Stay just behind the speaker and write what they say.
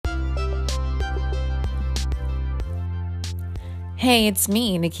Hey, it's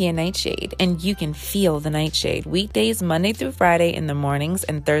me, Nakia Nightshade, and you can feel the Nightshade weekdays Monday through Friday in the mornings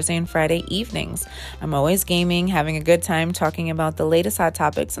and Thursday and Friday evenings. I'm always gaming, having a good time talking about the latest hot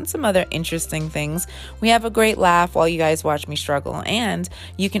topics and some other interesting things. We have a great laugh while you guys watch me struggle, and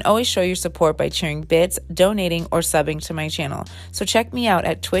you can always show your support by sharing bits, donating, or subbing to my channel. So check me out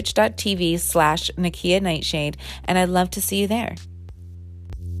at twitch.tv/Nakia Nightshade, and I'd love to see you there.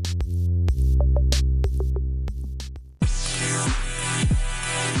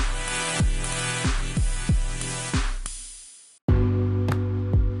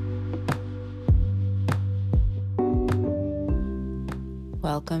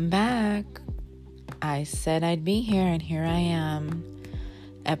 Welcome back. I said I'd be here, and here I am.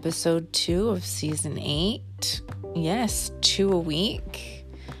 Episode 2 of season 8. Yes, 2 a week.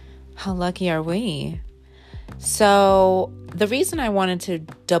 How lucky are we? So the reason I wanted to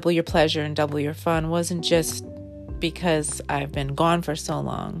double your pleasure and double your fun wasn't just because I've been gone for so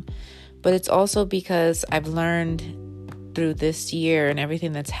long, but it's also because I've learned through this year and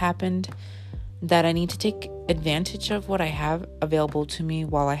everything that's happened that I need to take advantage of what I have available to me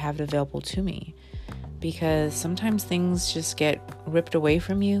while I have it available to me. Because sometimes things just get ripped away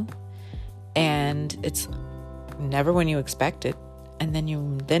from you and it's never when you expect it. And then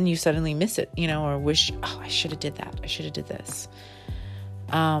you suddenly miss it, or wish, I should have did that. I should have did this.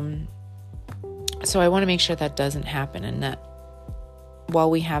 So I want to make sure that doesn't happen, and that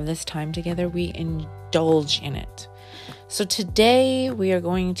while we have this time together, we indulge in it. So today we are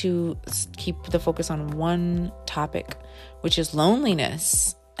going to keep the focus on one topic, which is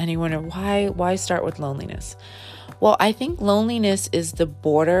loneliness. And you wonder, why start with loneliness? Well, I think loneliness is the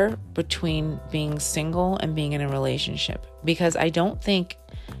border between being single and being in a relationship, because I don't think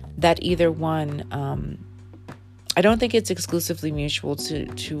that either one, I don't think it's exclusively mutual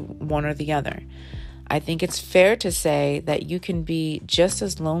to one or the other. I think it's fair to say that you can be just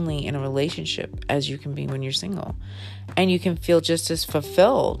as lonely in a relationship as you can be when you're single. And you can feel just as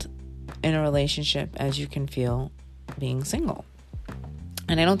fulfilled in a relationship as you can feel being single.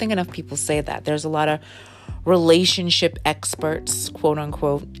 And I don't think enough people say that. There's a lot of relationship experts, quote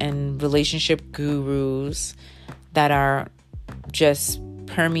unquote, and relationship gurus that are just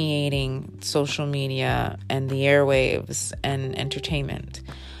permeating social media and the airwaves and entertainment.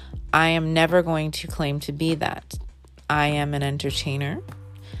 I am never going to claim to be that. I am an entertainer.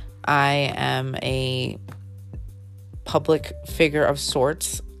 I am a public figure of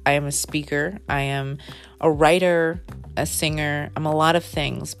sorts. I am a speaker. I am a writer, a singer. I'm a lot of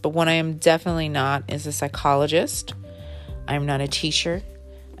things. But what I am definitely not is a psychologist. I'm not a teacher.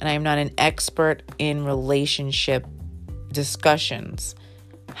 And I am not an expert in relationship discussions.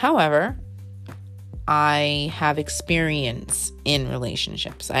 However, I have experience in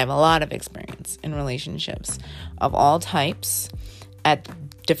relationships. I have a lot of experience in relationships of all types at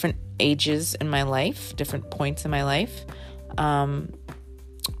different ages in my life, different points in my life, from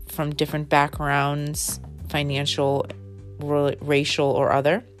different backgrounds, financial, racial, or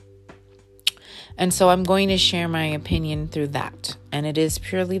other. And so I'm going to share my opinion through that. And it is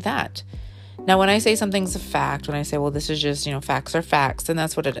purely that. Now, when I say something's a fact, when I say, well, this is just, facts are facts, then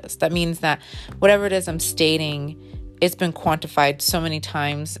that's what it is. That means that whatever it is I'm stating, it's been quantified so many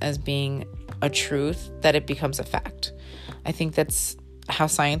times as being a truth that it becomes a fact. I think that's how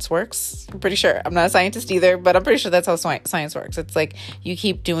science works. I'm pretty sure. I'm not a scientist either, but I'm pretty sure that's how science works. It's like you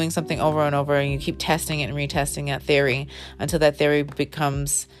keep doing something over and over, and you keep testing it and retesting that theory until that theory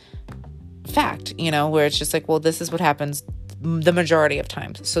becomes fact, where it's just like, well, this is what happens the majority of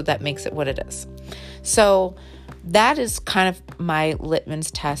times. So that makes it what it is. So that is kind of my litmus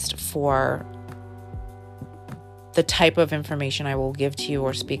test for the type of information I will give to you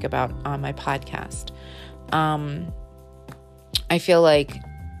or speak about on my podcast. I feel like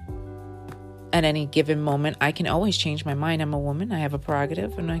at any given moment, I can always change my mind. I'm a woman. I have a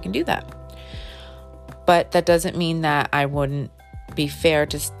prerogative, and I can do that. But that doesn't mean that I wouldn't be fair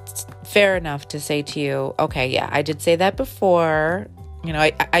enough to say to you, okay, yeah, I did say that before.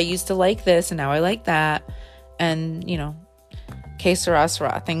 I used to like this, and now I like that. And, que sera,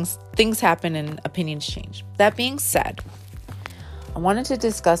 sera. Things happen and opinions change. That being said, I wanted to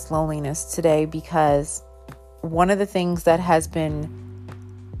discuss loneliness today because one of the things that has been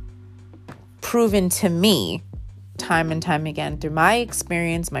proven to me time and time again through my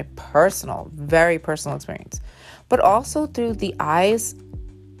experience, my very personal experience, but also through the eyes,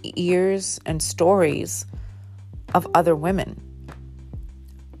 ears, and stories of other women.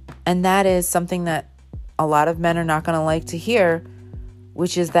 And that is something that a lot of men are not going to like to hear,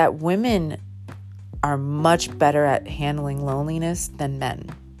 which is that women are much better at handling loneliness than men.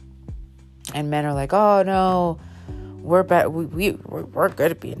 And men are like, oh no, we're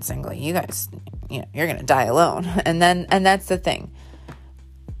good at being single. You guys, you're going to die alone. And that's the thing.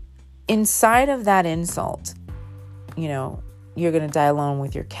 Inside of that insult, you're going to die alone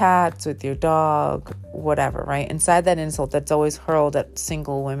with your cats, with your dog, whatever, right? Inside that insult that's always hurled at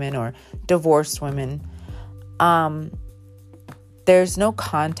single women or divorced women, there's no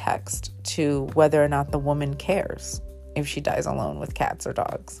context to whether or not the woman cares if she dies alone with cats or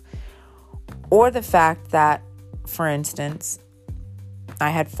dogs. Or the fact that, for instance, I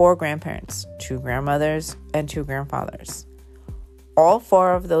had 4 grandparents, 2 grandmothers and 2 grandfathers. All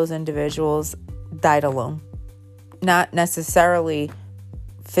 4 of those individuals died alone. Not necessarily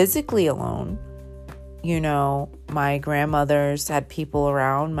physically alone. My grandmothers had people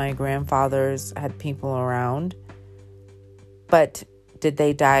around. My grandfathers had people around. But did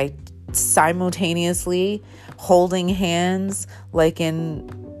they die simultaneously, holding hands like in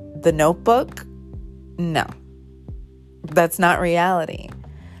The Notebook? No. That's not reality.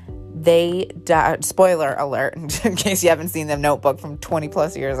 They died. Spoiler alert, in case you haven't seen The Notebook from 20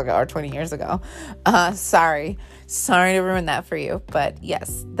 plus years ago or 20 years ago. Sorry to ruin that for you. But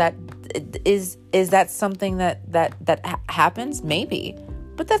yes, that is that something that happens? Maybe,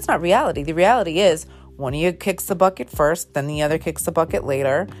 but that's not reality. The reality is one of you kicks the bucket first, then the other kicks the bucket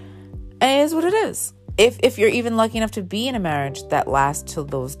later, and it is what it is. If you're even lucky enough to be in a marriage that lasts till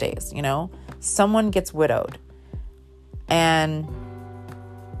those days, someone gets widowed. And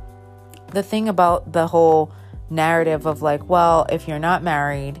the thing about the whole narrative of like, well, if you're not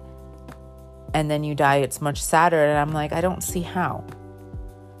married and then you die, it's much sadder. And I'm like, I don't see how.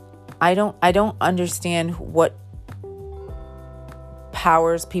 I don't understand what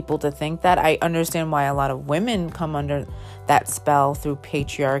powers people to think that. I understand why a lot of women come under that spell through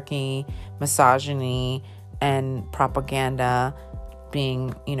patriarchy, misogyny, and propaganda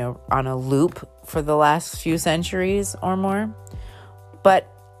being, on a loop for the last few centuries or more. But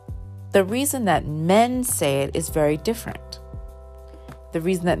the reason that men say it is very different. The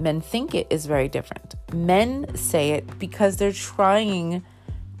reason that men think it is very different. Men say it because they're trying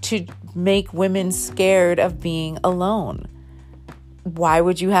to make women scared of being alone. Why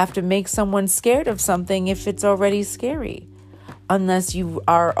would you have to make someone scared of something if it's already scary? Unless you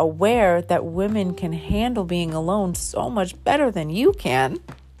are aware that women can handle being alone so much better than you can,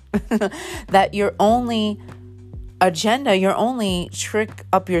 that your only agenda, your only trick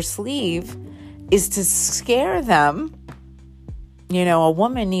up your sleeve is to scare them. A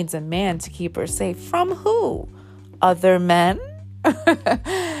woman needs a man to keep her safe. From who? Other men?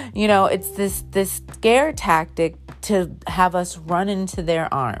 It's this scare tactic to have us run into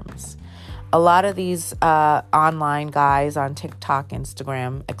their arms. A lot of these online guys on TikTok,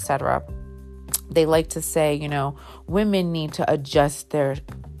 Instagram, etc., they like to say, women need to adjust their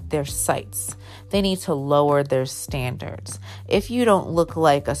sights. They need to lower their standards. If you don't look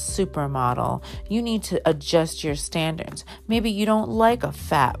like a supermodel, you need to adjust your standards. Maybe you don't like a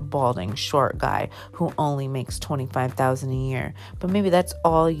fat, balding, short guy who only makes $25,000 a year, but maybe that's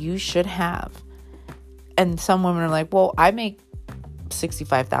all you should have. And some women are like, well, I make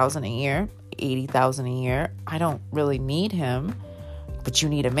 $65,000 a year, $80,000 a year. I don't really need him, but you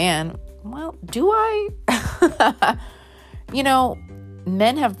need a man. Well, do I?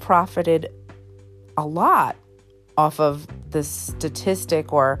 Men have profited a lot off of the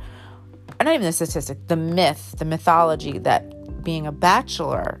statistic, or not even the statistic, the myth, the mythology that being a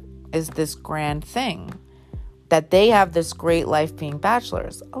bachelor is this grand thing, that they have this great life being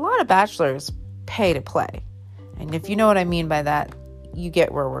bachelors. A lot of bachelors pay to play. And if you know what I mean by that, you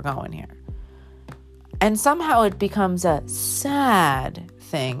get where we're going here. And somehow it becomes a sad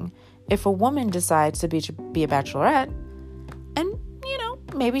thing if a woman decides to be a bachelorette, and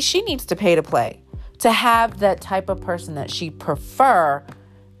maybe she needs to pay to play, to have that type of person that she prefer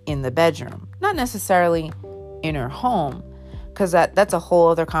in the bedroom, not necessarily in her home, because that's a whole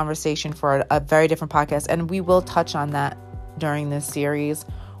other conversation for a very different podcast. And we will touch on that during this series,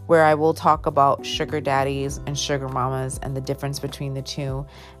 where I will talk about sugar daddies and sugar mamas and the difference between the two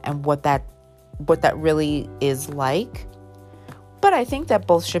and what that really is like. But I think that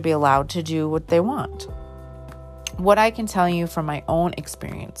both should be allowed to do what they want. What I can tell you from my own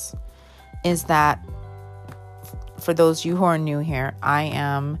experience is that, for those of you who are new here, I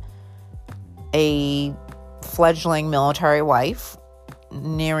am a fledgling military wife,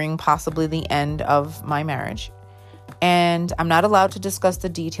 nearing possibly the end of my marriage. And I'm not allowed to discuss the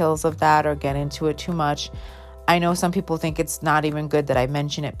details of that or get into it too much. I know some people think it's not even good that I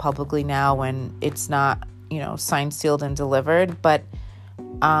mention it publicly now when it's not, signed, sealed, and delivered. But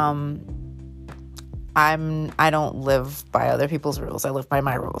I don't live by other people's rules. I live by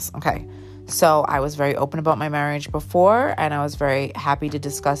my rules. Okay. So I was very open about my marriage before, and I was very happy to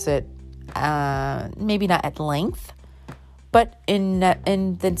discuss it, maybe not at length, but in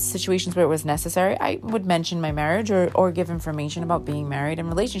the situations where it was necessary, I would mention my marriage or give information about being married and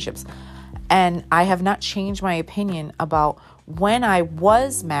relationships. And I have not changed my opinion about when I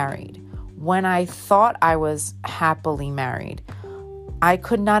was married, when I thought I was happily married. I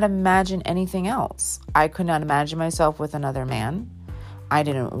could not imagine anything else. I could not imagine myself with another man. I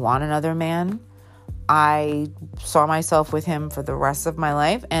didn't want another man. I saw myself with him for the rest of my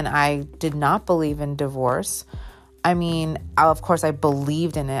life, and I did not believe in divorce. I mean, of course, I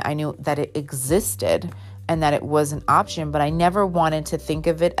believed in it. I knew that it existed and that it was an option, but I never wanted to think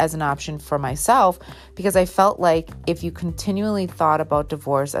of it as an option for myself, because I felt like if you continually thought about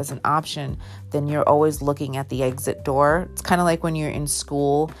divorce as an option, then you're always looking at the exit door. It's kind of like when you're in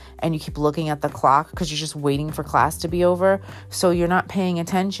school and you keep looking at the clock because you're just waiting for class to be over. So you're not paying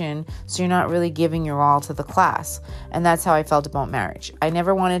attention. So you're not really giving your all to the class. And that's how I felt about marriage. I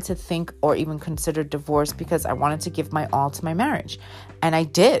never wanted to think or even consider divorce because I wanted to give my all to my marriage. And I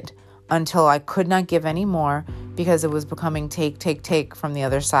did, until I could not give any more because it was becoming take from the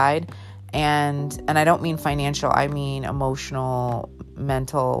other side. And I don't mean financial, I mean emotional,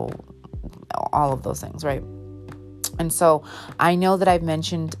 mental, all of those things, right? And so I know that I've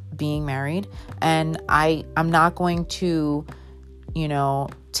mentioned being married, and I'm not going to,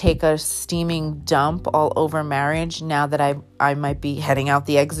 take a steaming dump all over marriage now that I might be heading out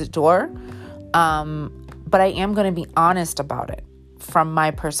the exit door. But I am going to be honest about it, from my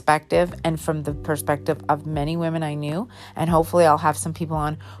perspective and from the perspective of many women I knew. And hopefully I'll have some people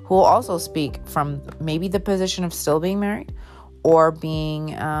on who will also speak from maybe the position of still being married or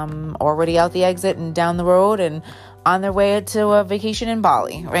being already out the exit and down the road and on their way to a vacation in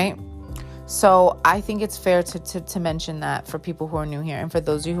Bali, right? So I think it's fair to mention that for people who are new here. And for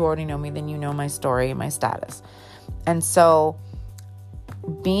those of you who already know me, then you know my story and my status. And so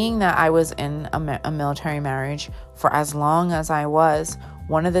being that I was in a military marriage for as long as I was,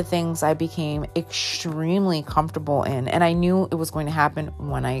 one of the things I became extremely comfortable in, and I knew it was going to happen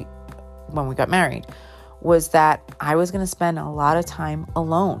when we got married, was that I was going to spend a lot of time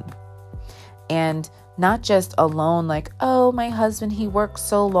alone. And not just alone, like, oh, my husband, he works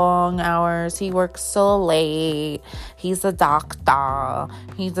so long hours. He works so late. He's a doctor.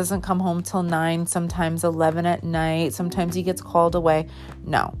 He doesn't come home till 9, sometimes 11 at night. Sometimes he gets called away.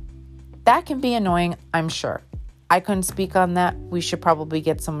 No, that can be annoying, I'm sure. I couldn't speak on that. We should probably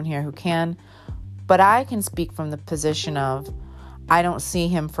get someone here who can. But I can speak from the position of, I don't see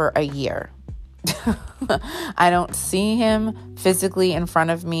him for a year. I don't see him physically in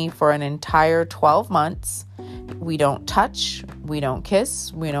front of me for an entire 12 months. We don't touch, we don't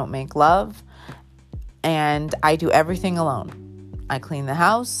kiss, we don't make love, and I do everything alone. I clean the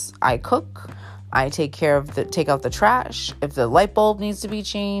house, I cook, I take out the trash. If the light bulb needs to be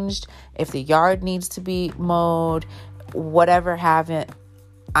changed, if the yard needs to be mowed, whatever have it,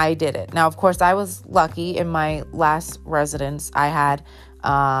 I did it. Now, of course, I was lucky in my last residence. I had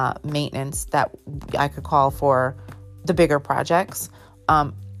maintenance that I could call for the bigger projects.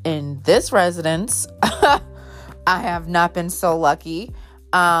 In this residence, I have not been so lucky.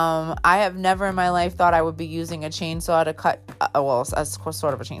 I have never in my life thought I would be using a chainsaw to cut,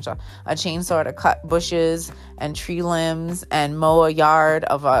 sort of a chainsaw to cut bushes and tree limbs and mow a yard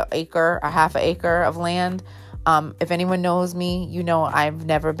of a half an acre of land. If anyone knows me, I've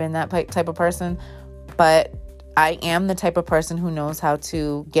never been that type of person, but I am the type of person who knows how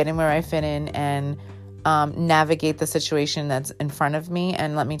to get in where I fit in and navigate the situation that's in front of me.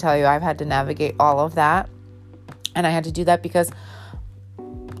 And let me tell you, I've had to navigate all of that. And I had to do that because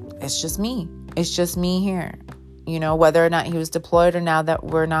it's just me. It's just me here. Whether or not he was deployed or now that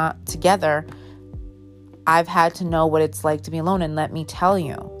we're not together, I've had to know what it's like to be alone. And let me tell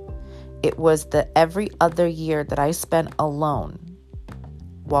you, it was the every other year that I spent alone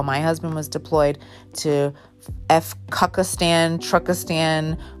while my husband was deployed to Afghanistan,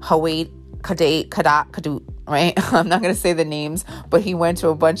 Turkestan, Kuwait, Kadut, right? I'm not going to say the names, but he went to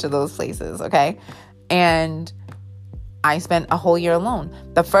a bunch of those places, okay? And I spent a whole year alone.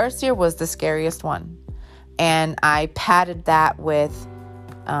 The first year was the scariest one. And I padded that with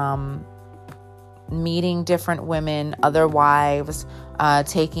meeting different women, other wives,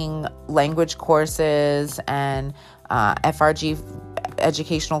 taking language courses and FRG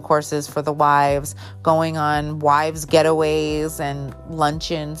educational courses for the wives, going on wives getaways and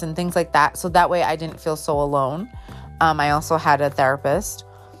luncheons and things like that. So that way I didn't feel so alone. I also had a therapist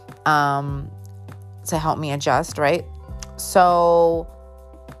to help me adjust, right? So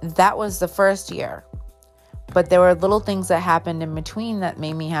that was the first year. But there were little things that happened in between that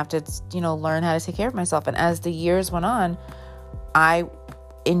made me have to, learn how to take care of myself. And as the years went on, I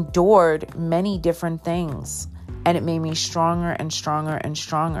endured many different things, and it made me stronger and stronger and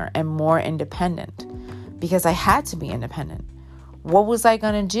stronger and more independent, because I had to be independent. What was I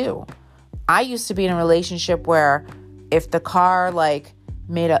going to do? I used to be in a relationship where if the car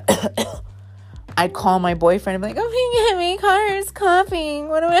made a I'd call my boyfriend and be like, "Oh, my car is coughing.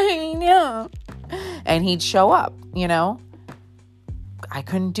 What do I do?" And he'd show up, I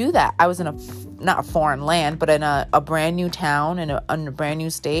couldn't do that. I was in not a foreign land, but in a brand new town, in a brand new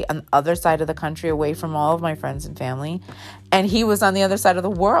state, on the other side of the country, away from all of my friends and family. And he was on the other side of the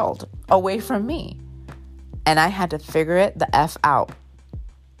world, away from me. And I had to figure it the F out.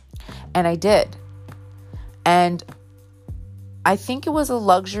 And I did. And I think it was a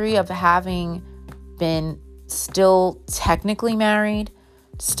luxury of having been still technically married,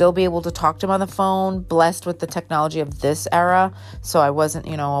 still be able to talk to him on the phone, blessed with the technology of this era. So I wasn't,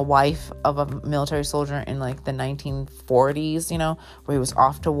 a wife of a military soldier in the 1940s, where he was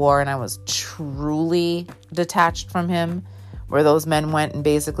off to war and I was truly detached from him, where those men went and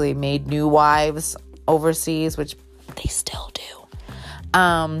basically made new wives overseas, which they still do.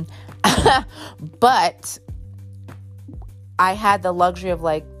 But I had the luxury of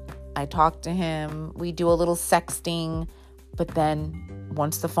I talked to him, we do a little sexting, but then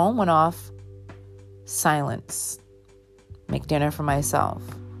once the phone went off, silence. Make dinner for myself.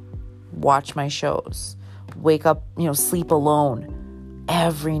 Watch my shows. Wake up, sleep alone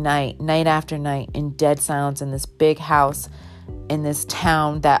every night, night after night, in dead silence in this big house in this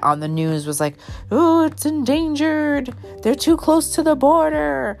town that on the news was "Oh, it's endangered. They're too close to the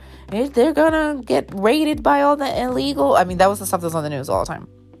border. They're gonna get raided by all the illegal." I mean, that was the stuff that was on the news all the time.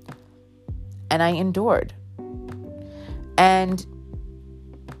 And I endured. And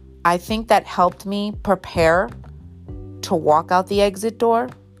I think that helped me prepare to walk out the exit door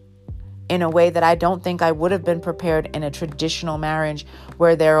in a way that I don't think I would have been prepared in a traditional marriage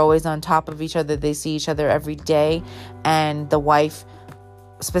where they're always on top of each other. They see each other every day. And the wife,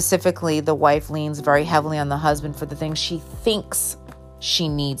 specifically, the wife leans very heavily on the husband for the things she thinks she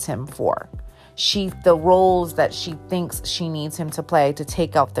needs him for. The roles that she thinks she needs him to play, to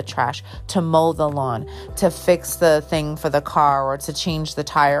take out the trash, to mow the lawn, to fix the thing for the car, or to change the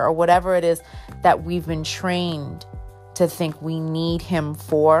tire, or whatever it is that we've been trained to think we need him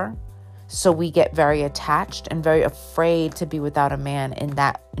for. So we get very attached and very afraid to be without a man in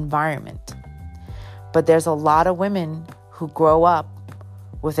that environment. But there's a lot of women who grow up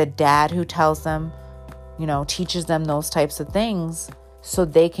with a dad who tells them, teaches them those types of things so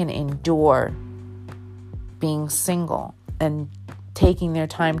they can endure being single and taking their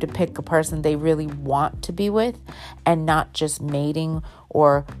time to pick a person they really want to be with, and not just mating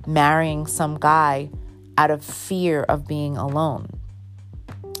or marrying some guy out of fear of being alone.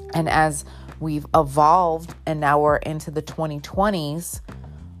 And as we've evolved and now we're into the 2020s,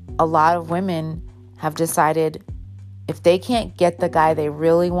 a lot of women have decided if they can't get the guy they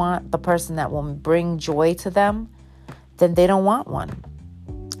really want, the person that will bring joy to them, then they don't want one.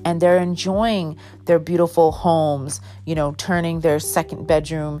 And they're enjoying their beautiful homes, turning their second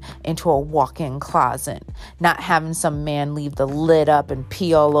bedroom into a walk-in closet, not having some man leave the lid up and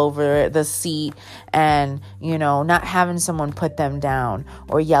pee all over the seat, and, not having someone put them down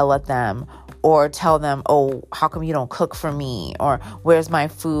or yell at them or tell them, "Oh, how come you don't cook for me?" or "Where's my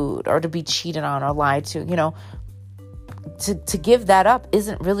food?" or to be cheated on or lied to. To give that up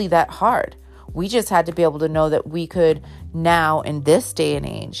isn't really that hard. We just had to be able to know that we could now, in this day and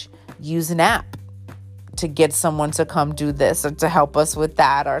age, use an app to get someone to come do this or to help us with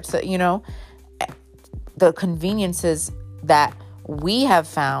that, or to, the conveniences that we have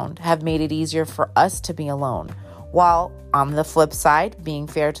found have made it easier for us to be alone. While on the flip side, being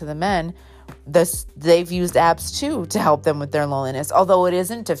fair to the men, they've used apps too to help them with their loneliness. Although it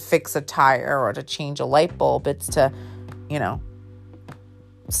isn't to fix a tire or to change a light bulb, it's to,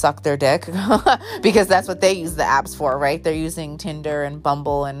 suck their dick because that's what they use the apps for, right? They're using Tinder and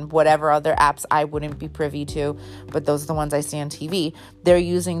Bumble and whatever other apps I wouldn't be privy to, but those are the ones I see on TV. They're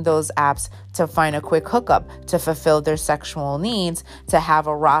using those apps to find a quick hookup, to fulfill their sexual needs, to have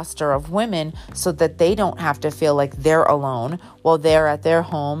a roster of women so that they don't have to feel like they're alone while they're at their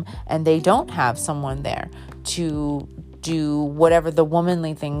home and they don't have someone there to do whatever the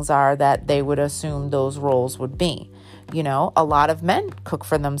womanly things are that they would assume those roles would be. A lot of men cook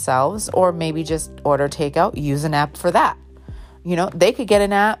for themselves, or maybe just order takeout, use an app for that. They could get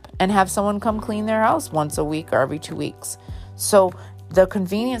an app and have someone come clean their house once a week or every 2 weeks. So the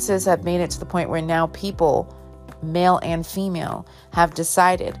conveniences have made it to the point where now people, male and female, have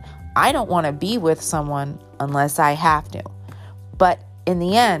decided, I don't want to be with someone unless I have to. But in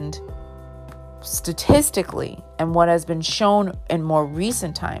the end, statistically, and what has been shown in more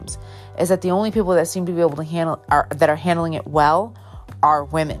recent times, is that the only people that seem to be able to that are handling it well are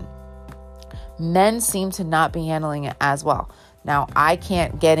women. Men seem to not be handling it as well. Now, I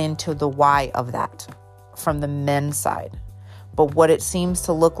can't get into the why of that from the men's side. But what it seems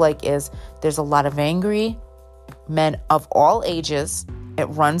to look like is there's a lot of angry men of all ages. It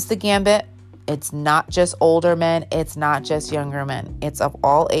runs the gambit. It's not just older men. It's not just younger men. It's of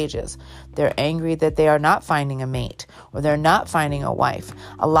all ages. They're angry that they are not finding a mate or they're not finding a wife.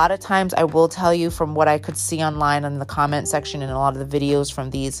 A lot of times, I will tell you from what I could see online in the comment section and a lot of the videos from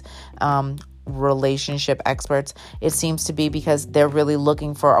these relationship experts, it seems to be because they're really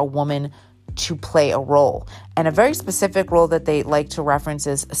looking for a woman to play a role. And a very specific role that they like to reference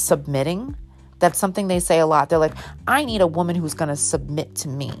is submitting. That's something they say a lot. They're like, I need a woman who's going to submit to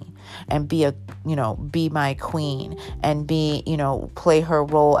me and be my queen and play her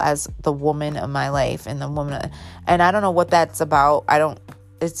role as the woman of my life and the woman. And I don't know what that's about.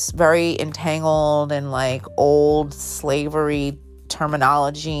 It's very entangled in like old slavery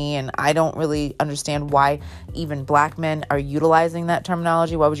terminology, and I don't really understand why even black men are utilizing that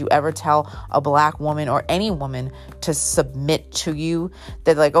terminology. Why would you ever tell a black woman or any woman to submit to you?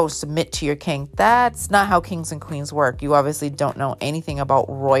 They're like, oh, submit to your king. That's not how kings and queens work. You obviously don't know anything about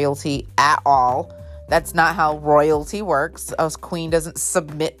royalty at all. That's not how royalty works. A queen doesn't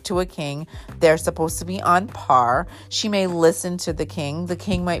submit to a king. They're supposed to be on par. She may listen to the king. The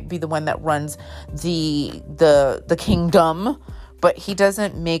king might be the one that runs the kingdom, but he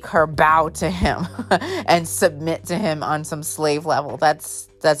doesn't make her bow to him and submit to him on some slave level. That's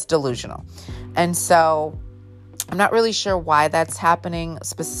delusional. And so I'm not really sure why that's happening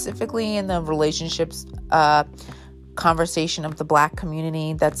specifically in the relationships conversation of the black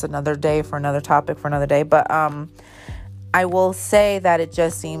community. That's another day for another topic for another day. But I will say that it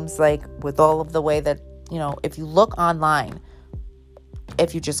just seems like with all of the way that, if you look online,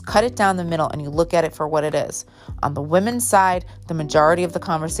 if you just cut it down the middle and you look at it for what it is. On the women's side, the majority of the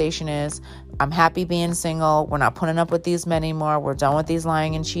conversation is, I'm happy being single. We're not putting up with these men anymore. We're done with these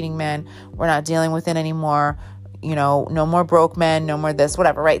lying and cheating men. We're not dealing with it anymore. No more broke men, no more this,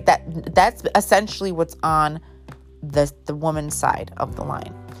 whatever, right? That's essentially what's on the woman's side of the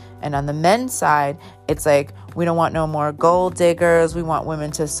line. And on the men's side, it's like, we don't want no more gold diggers. We want women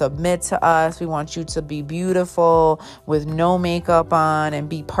to submit to us. We want you to be beautiful with no makeup on and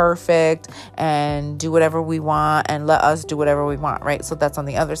be perfect and do whatever we want and let us do whatever we want, right? So that's on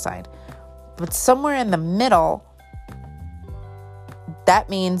the other side. But somewhere in the middle,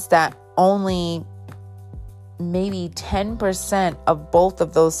 that means that only maybe 10% of both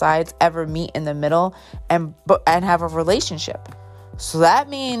of those sides ever meet in the middle and have a relationship. So that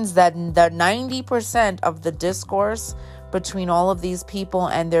means that the 90% of the discourse between all of these people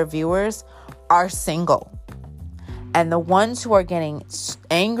and their viewers are single. And the ones who are getting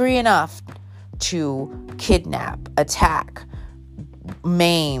angry enough to kidnap, attack,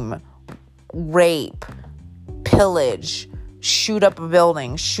 maim, rape, pillage, shoot up a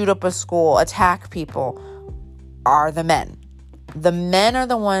building, shoot up a school, attack people are the men. The men are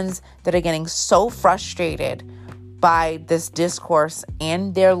the ones that are getting so frustrated by this discourse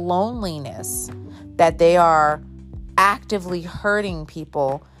and their loneliness that they are actively hurting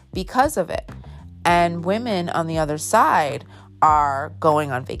people because of it. And women on the other side are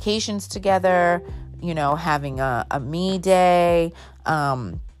going on vacations together, having a me day,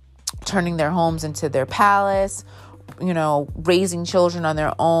 turning their homes into their palace, raising children on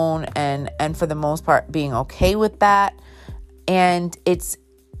their own and for the most part being okay with that. And it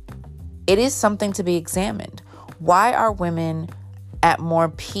is something to be examined. Why are women at more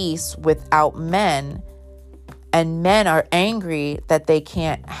peace without men, and men are angry that they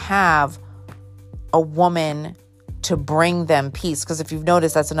can't have a woman to bring them peace? Because if you've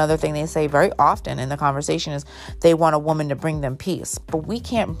noticed, that's another thing they say very often in the conversation is they want a woman to bring them peace. But we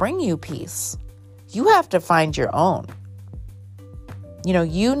can't bring you peace. You have to find your own.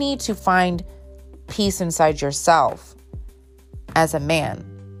 You need to find peace inside yourself as a man.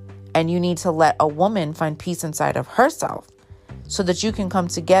 And you need to let a woman find peace inside of herself so that you can come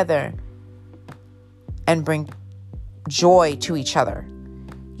together and bring joy to each other.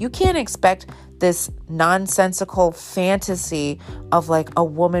 You can't expect this nonsensical fantasy of like a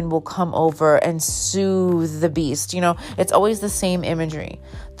woman will come over and soothe the beast. It's always the same imagery.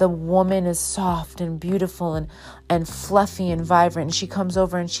 The woman is soft and beautiful and fluffy and vibrant. And she comes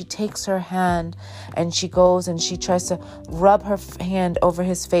over and she takes her hand and she goes and she tries to rub her hand over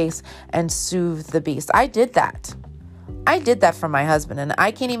his face and soothe the beast. I did that. I did that for my husband, and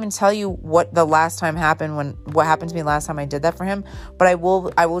I can't even tell you what the last time happened what happened to me last time I did that for him, but I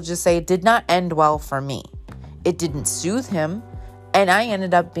will just say it did not end well for me. It didn't soothe him, and I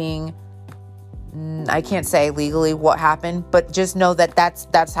ended up being, I can't say legally what happened, but just know that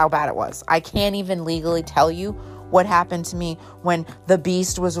that's how bad it was. I can't even legally tell you what happened to me when the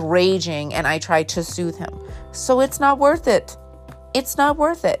beast was raging and I tried to soothe him. So it's not worth it. It's not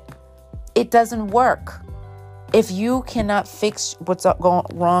worth it. It doesn't work. If you cannot fix what's going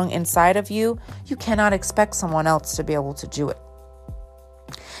wrong inside of you, you cannot expect someone else to be able to do it.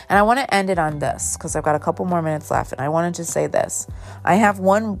 And I want to end it on this because I've got a couple more minutes left, and I wanted to say this. I have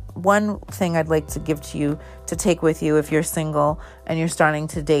one thing I'd like to give to you to take with you if you're single and you're starting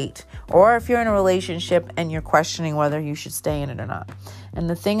to date, or if you're in a relationship and you're questioning whether you should stay in it or not. And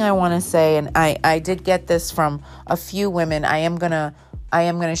the thing I want to say, and I did get this from a few women. I am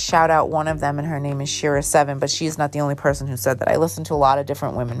gonna shout out one of them, and her name is Shira7, but she's not the only person who said that. I listened to a lot of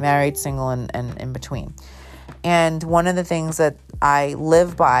different women, married, single, and in between. And one of the things that I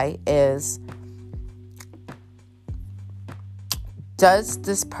live by is, does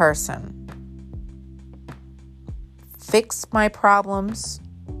this person fix my problems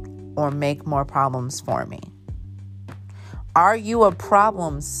or make more problems for me? Are you a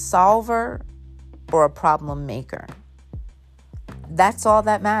problem solver or a problem maker? That's all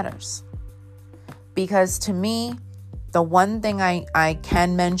that matters. Because to me, the one thing I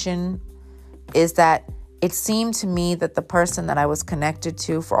can mention is that it seemed to me that the person that I was connected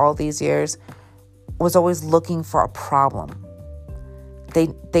to for all these years was always looking for a problem.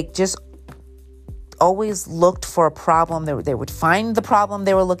 They just always looked for a problem. They would find the problem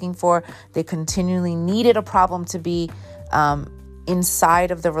they were looking for. They continually needed a problem to be inside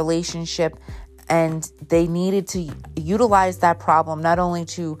of the relationship. And they needed to utilize that problem not only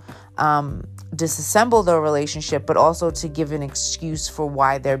to disassemble the relationship, but also to give an excuse for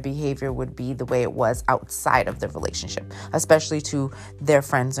why their behavior would be the way it was outside of the relationship, especially to their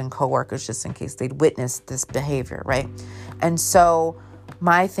friends and coworkers, just in case they'd witnessed this behavior, right? And so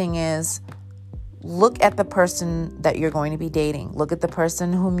my thing is, look at the person that you're going to be dating. Look at the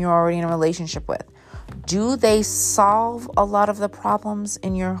person whom you're already in a relationship with. Do they solve a lot of the problems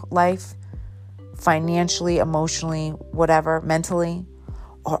in your life? Financially, emotionally, whatever, mentally?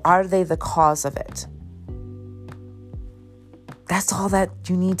 Or are they the cause of it? That's all that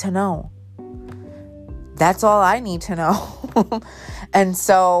you need to know. That's all I need to know. And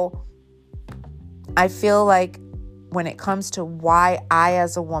so I feel like when it comes to why I,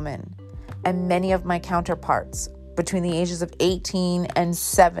 as a woman, and many of my counterparts between the ages of 18 and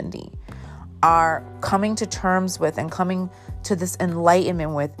 70 are coming to terms with and coming to this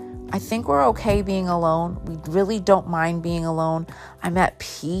enlightenment with, I think we're okay being alone. We really don't mind being alone. I'm at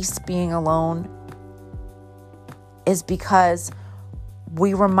peace being alone. Is because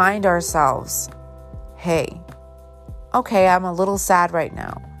we remind ourselves, hey, okay, I'm a little sad right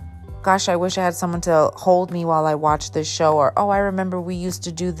now. Gosh, I wish I had someone to hold me while I watch this show. Or, oh, I remember we used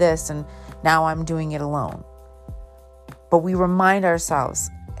to do this and now I'm doing it alone. But we remind ourselves,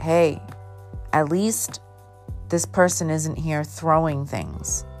 hey, at least this person isn't here throwing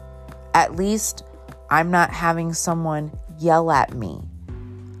things. At least I'm not having someone yell at me.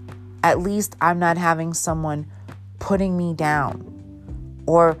 At least I'm not having someone putting me down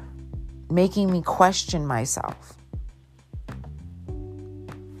or making me question myself.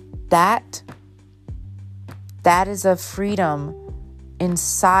 That is a freedom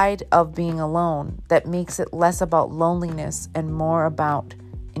inside of being alone that makes it less about loneliness and more about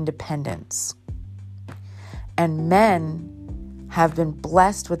independence. And men have been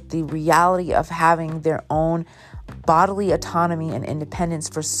blessed with the reality of having their own bodily autonomy and independence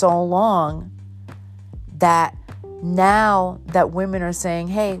for so long that now that women are saying,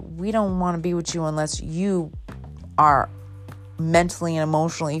 hey, we don't want to be with you unless you are mentally and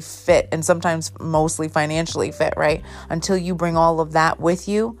emotionally fit, and sometimes mostly financially fit, right? Until you bring all of that with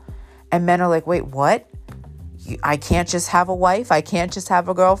you. And men are like, wait, what? I can't just have a wife. I can't just have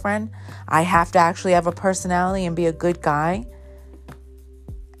a girlfriend. I have to actually have a personality and be a good guy.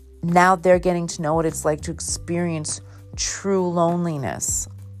 Now they're getting to know what it's like to experience true loneliness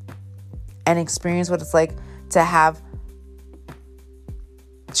and experience what it's like to have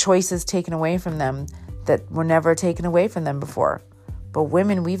choices taken away from them that were never taken away from them before. But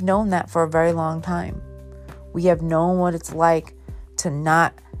women, we've known that for a very long time. We have known what it's like to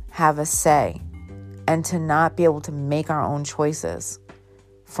not have a say and to not be able to make our own choices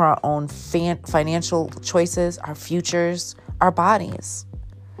for our own financial choices, our futures, our bodies.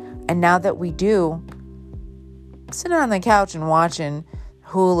 And now that we do, sitting on the couch and watching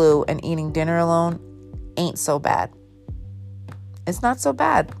Hulu and eating dinner alone ain't so bad. It's not so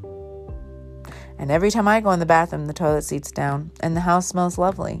bad. And every time I go in the bathroom, the toilet seat's down and the house smells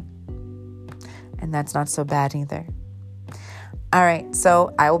lovely. And that's not so bad either. All right,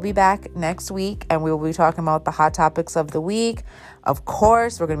 so I will be back next week and we will be talking about the hot topics of the week. Of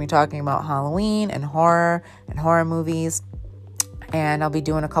course, we're going to be talking about Halloween and horror movies. And I'll be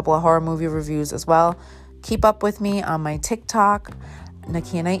doing a couple of horror movie reviews as well. Keep up with me on my TikTok,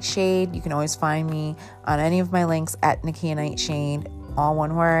 Nakia Nightshade. You can always find me on any of my links at Nakia Nightshade, all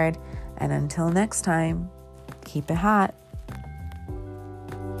one word. And until next time, keep it hot.